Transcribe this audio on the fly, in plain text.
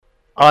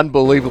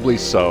Unbelievably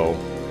so.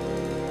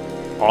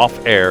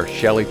 Off air,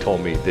 Shelley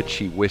told me that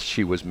she wished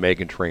she was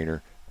Meghan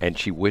Trainor and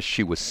she wished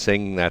she was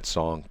singing that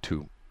song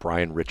to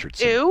Brian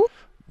Richardson. Ew.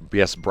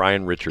 Yes,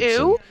 Brian Richardson.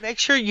 Ew. Make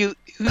sure you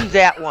ooh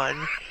that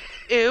one.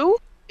 Ew.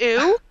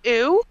 Ew.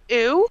 Ew.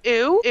 Ew.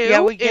 Ew.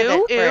 Yeah, we get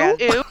it, Brad.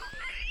 Ew.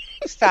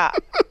 Stop.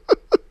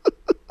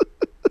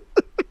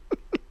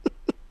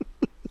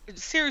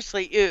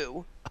 Seriously,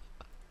 ew.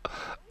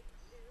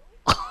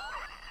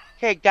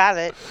 Okay, got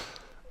it.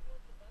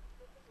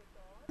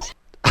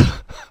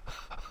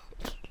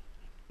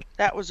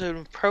 That was an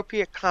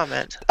appropriate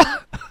comment.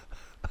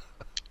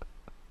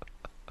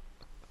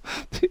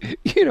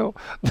 You know,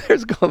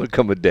 there's going to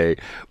come a day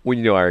when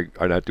you know I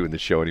are not doing the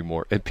show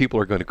anymore, and people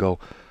are going to go,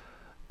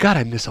 God,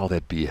 I miss all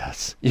that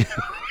BS. You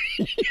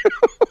know?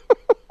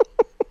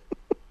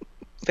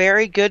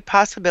 Very good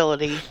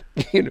possibility.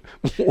 You know,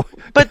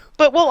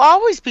 But we'll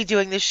always be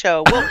doing this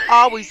show. We'll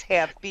always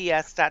have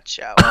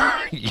BS.show.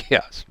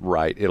 yes,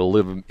 right. It'll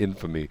live in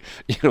infamy.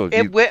 You know,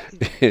 It will.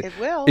 It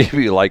will.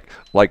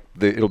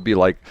 It'll be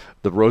like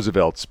the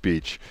Roosevelt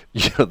speech.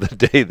 You know, the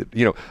day that,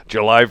 you know,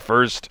 July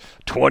 1st,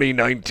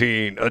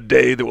 2019, a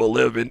day that will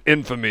live in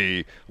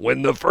infamy.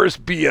 When the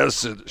first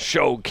BS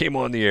show came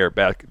on the air.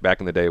 Back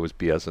in the day, it was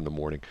BS in the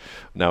morning.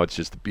 Now it's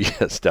just the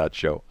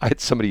BS.show. I had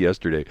somebody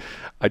yesterday.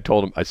 I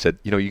told him, I said,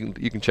 you know,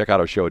 you can check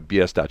out our show at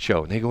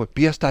BS.show. And they go,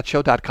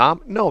 BS.show.com?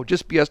 No,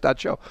 just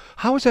BS.show.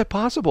 How is that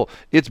possible?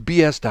 It's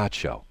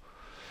BS.show.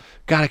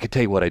 God, I could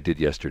tell you what I did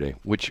yesterday,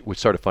 which was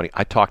sort of funny.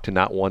 I talked to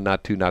not one,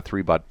 not two, not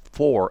three, but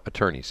 4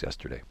 attorneys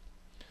yesterday.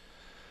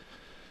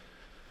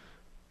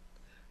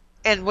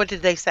 And what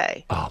did they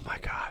say? Oh, my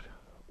God.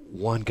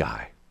 One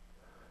guy,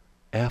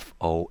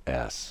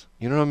 FOS.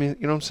 You know what I mean?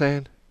 You know what I'm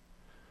saying?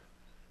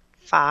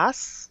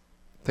 Foss?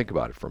 Think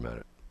about it for a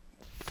minute.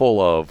 Full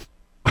of...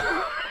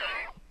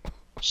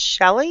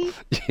 Shelley?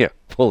 Yeah,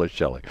 full of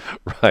Shelley.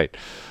 Right.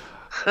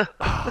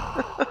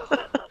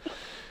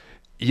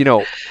 You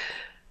know,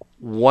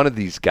 one of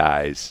these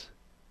guys,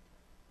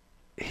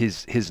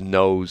 his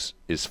nose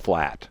is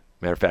flat.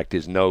 Matter of fact,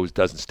 his nose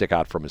doesn't stick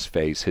out from his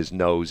face. His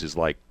nose is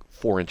like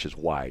 4 inches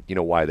wide. You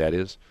know why that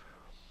is?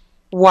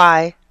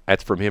 Why?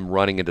 That's from him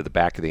running into the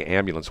back of the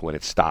ambulance when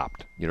it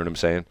stopped. You know what I'm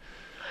saying?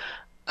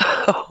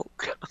 Oh,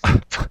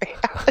 God.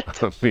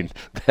 I mean,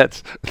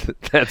 that's.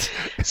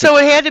 So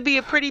it had to be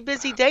a pretty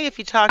busy day if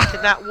you talked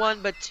to not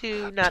one, but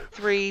two, not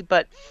three,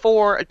 but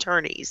 4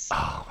 attorneys.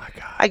 Oh, my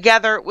God. I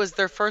gather it was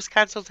their first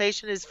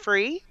consultation is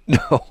free?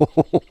 No.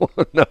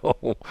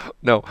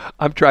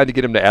 I'm trying to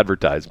get him to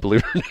advertise,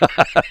 believe it or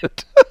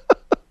not.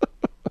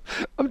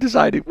 I'm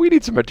deciding we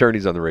need some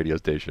attorneys on the radio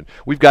station.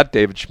 We've got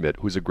David Schmidt,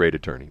 who's a great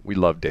attorney. We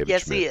love David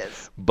Schmidt. Yes, he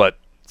is. But,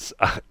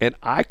 and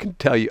I can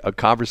tell you a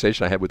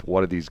conversation I had with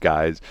one of these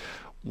guys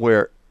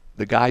where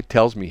the guy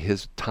tells me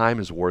his time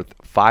is worth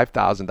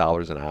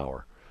 $5,000 an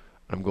hour.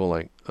 I'm going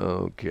like,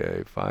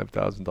 okay,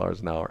 $5,000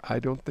 an hour. I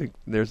don't think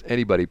there's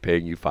anybody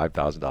paying you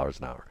 $5,000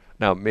 an hour.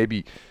 Now,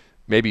 maybe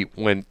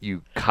when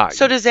you...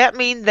 So does that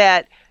mean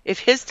that if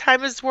his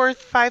time is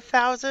worth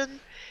 $5,000,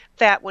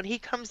 that when he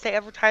comes to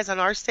advertise on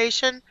our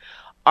station,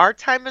 our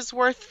time is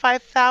worth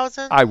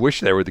 $5,000? I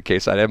wish that were the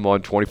case. I'd have him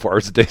on 24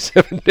 hours a day,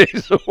 7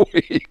 days a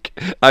week.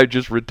 I'd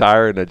just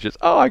retire and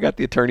I got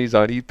the attorneys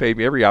on. He paid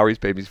me every hour. He's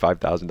paid me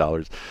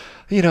 $5,000.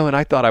 You know, and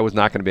I thought I was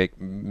not going to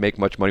make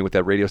much money with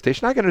that radio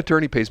station. I got an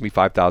attorney pays me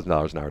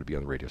 $5,000 an hour to be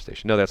on the radio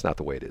station. No, that's not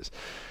the way it is.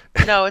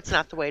 No, it's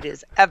not the way it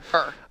is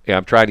ever. Yeah,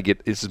 I'm trying to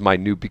get, this is my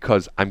new,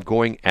 because I'm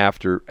going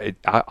after,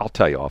 I'll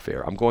tell you off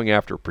air, I'm going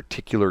after a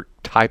particular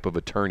type of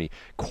attorney,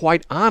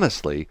 quite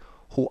honestly,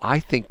 who I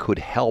think could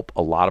help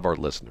a lot of our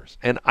listeners.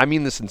 And I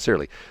mean this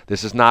sincerely.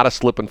 This is not a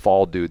slip and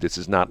fall dude. This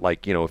is not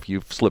like, you know, if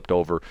you've slipped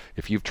over,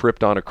 if you've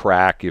tripped on a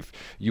crack, if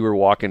you were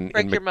walking...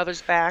 Break your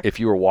mother's back. If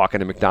you were walking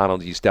to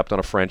McDonald's, you stepped on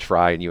a French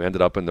fry and you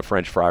ended up in the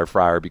French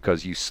fryer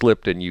because you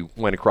slipped and you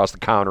went across the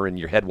counter and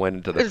your head went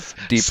into the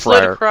deep slid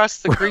fryer.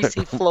 Across the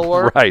greasy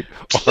floor. Right.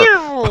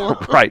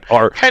 Right.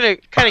 Or kind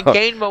of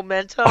gain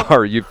momentum.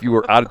 Or if you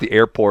were out at the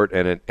airport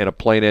and a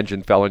plane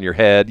engine fell on your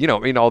head. You know,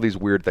 I mean, all these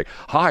weird things.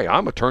 Hi,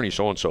 I'm attorney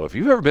so-and-so.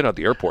 If you've ever been at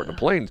the airport and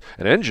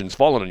an engine's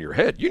fallen on your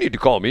head, you need to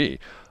call me.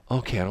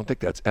 Okay, I don't think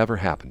that's ever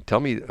happened.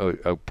 Tell me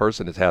a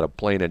person has had a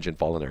plane engine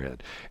fall on their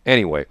head.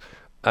 Anyway,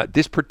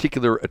 this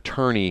particular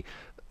attorney,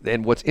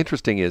 and what's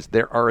interesting is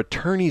there are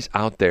attorneys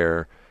out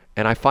there,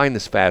 and I find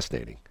this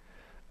fascinating,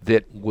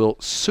 that will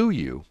sue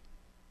you,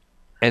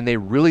 and they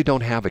really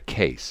don't have a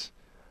case.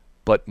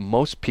 But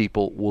most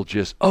people will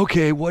just,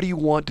 okay, what do you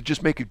want to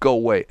just make it go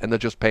away? And they'll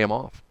just pay them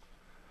off.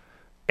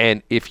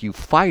 And if you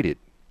fight it,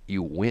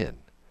 you win.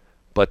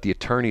 But the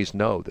attorneys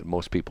know that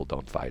most people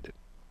don't fight it.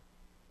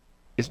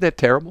 Isn't that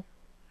terrible?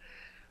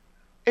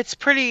 It's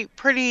pretty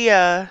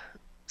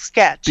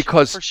sketch,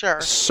 because for sure.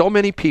 So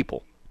many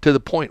people, to the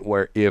point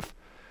where if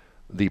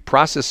the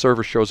process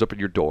server shows up at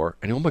your door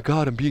and, oh my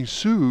God, I'm being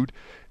sued,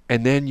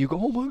 and then you go,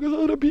 oh my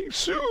God, I'm being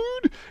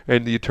sued,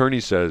 and the attorney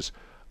says,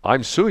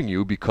 I'm suing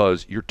you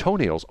because your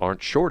toenails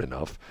aren't short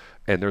enough.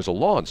 And there's a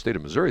law in the state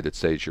of Missouri that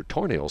says your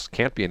toenails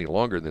can't be any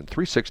longer than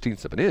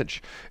 3/16 of an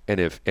inch.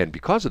 And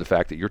because of the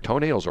fact that your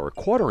toenails are a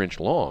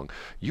quarter-inch long,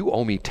 you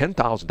owe me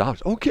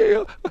 $10,000.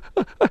 Okay,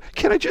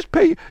 can I just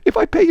pay you? If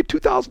I pay you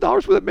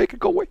 $2,000, will it make it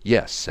go away?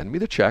 Yes, send me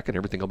the check and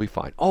everything will be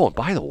fine. Oh, and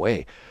by the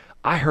way,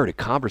 I heard a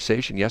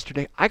conversation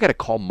yesterday. I got to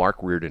call Mark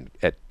Reardon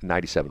at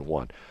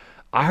 97.1.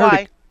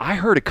 Why? I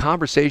heard a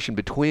conversation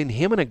between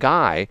him and a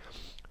guy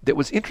that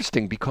was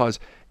interesting because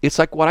it's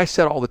like what I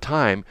said all the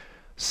time.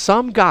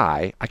 Some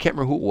guy, I can't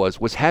remember who it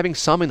was having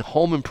some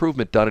home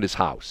improvement done at his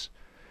house.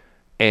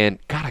 And,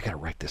 God, I got to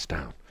write this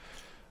down.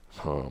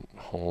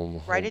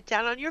 Write it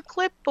down on your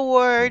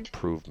clipboard.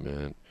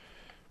 Improvement.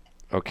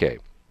 Okay.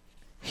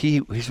 He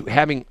was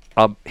having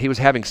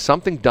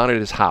something done at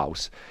his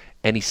house,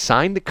 and he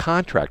signed the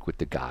contract with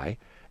the guy,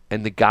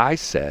 and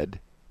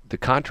the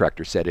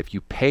contractor said, if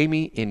you pay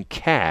me in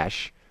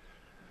cash,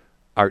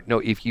 or no,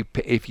 if you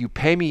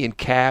pay me in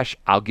cash,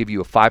 I'll give you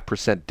a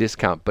 5%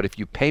 discount. But if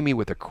you pay me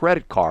with a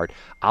credit card,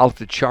 I'll have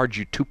to charge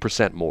you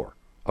 2% more.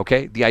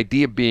 Okay, the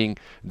idea being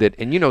that,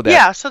 and you know that.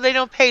 Yeah, so they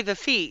don't pay the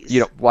fees.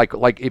 You know, like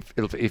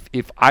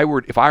if I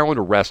owned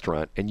a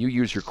restaurant and you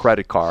use your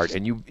credit card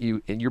and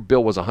and your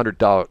bill was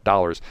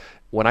 $100,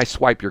 when I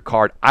swipe your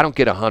card, I don't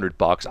get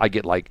 $100. I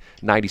get like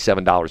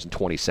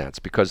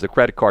 $97.20 because the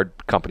credit card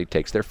company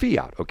takes their fee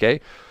out.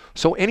 Okay,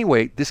 so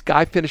anyway, this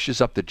guy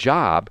finishes up the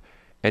job.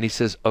 And he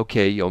says,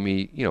 okay, you owe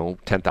me,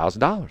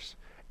 $10,000.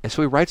 And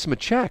so he writes him a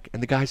check.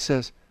 And the guy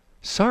says,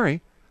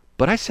 sorry,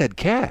 but I said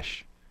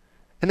cash.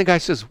 And the guy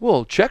says,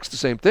 well, check's the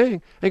same thing.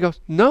 And he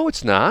goes, no,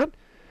 it's not.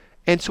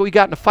 And so he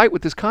got in a fight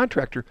with this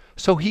contractor.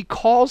 So he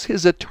calls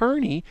his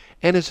attorney,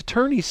 and his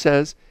attorney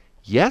says,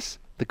 yes,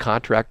 the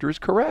contractor is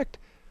correct.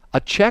 A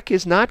check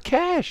is not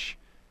cash.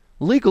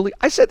 Legally,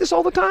 I said this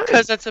all the time.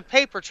 Because it's a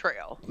paper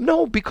trail.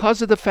 No,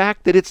 because of the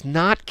fact that it's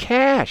not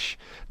cash.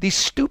 These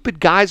stupid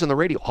guys on the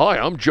radio, hi,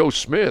 I'm Joe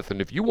Smith, and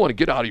if you want to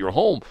get out of your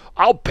home,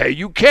 I'll pay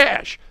you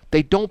cash.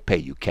 They don't pay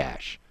you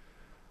cash.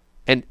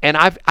 And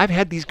I've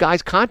had these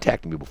guys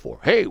contact me before.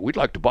 Hey, we'd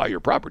like to buy your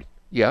property.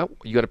 Yeah,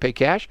 you going to pay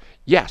cash?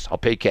 Yes, I'll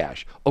pay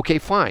cash. Okay,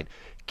 fine.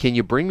 Can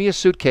you bring me a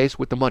suitcase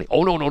with the money?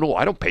 Oh, no,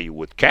 I don't pay you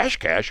with cash.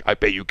 I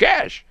pay you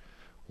cash.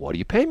 What do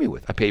you pay me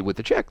with? I pay you with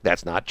a check.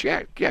 That's not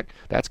check.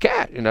 That's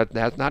cash. And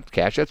that's not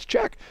cash. That's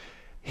check.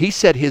 He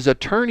said his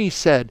attorney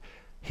said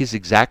he's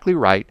exactly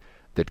right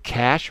that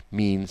cash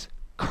means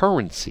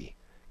currency.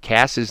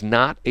 Cash is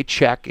not a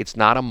check. It's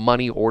not a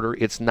money order.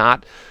 It's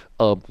not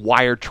a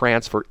wire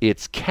transfer.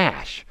 It's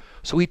cash.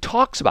 So he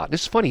talks about,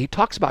 this is funny, he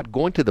talks about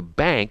going to the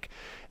bank.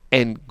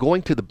 And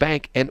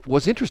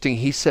what's interesting,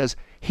 he says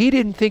he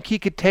didn't think he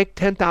could take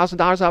 $10,000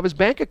 out of his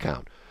bank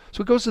account.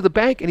 So he goes to the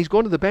bank, and he's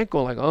going to the bank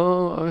going like,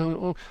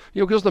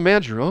 goes to the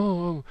manager,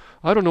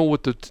 I don't know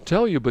what to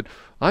tell you, but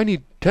I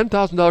need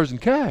 $10,000 in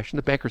cash. And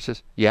the banker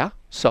says, yeah,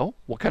 so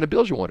what kind of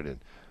bills you want it in?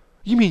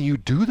 You mean you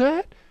do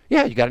that?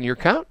 Yeah, you got it in your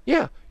account?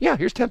 Yeah,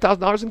 here's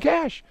 $10,000 in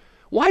cash.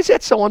 Why is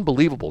that so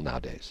unbelievable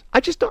nowadays?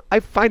 I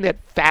find that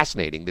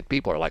fascinating that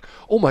people are like,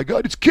 oh my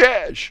God, it's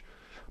cash.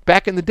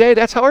 Back in the day,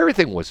 that's how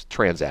everything was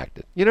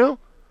transacted,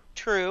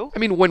 True. I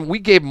mean, when we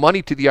gave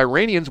money to the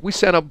Iranians, we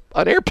sent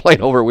an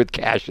airplane over with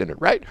cash in it,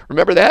 right?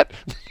 Remember that?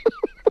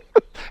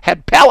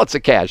 Had pallets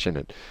of cash in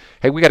it.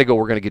 Hey, we got to go.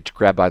 We're going to get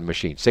grabbed by the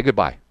machine. Say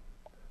goodbye.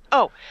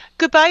 Oh,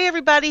 goodbye,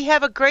 everybody.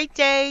 Have a great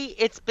day.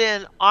 It's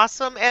been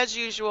awesome as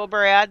usual,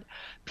 Brad.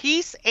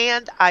 Peace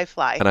and I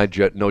fly. And I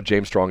know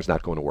James Strong is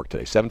not going to work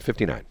today.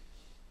 7:59.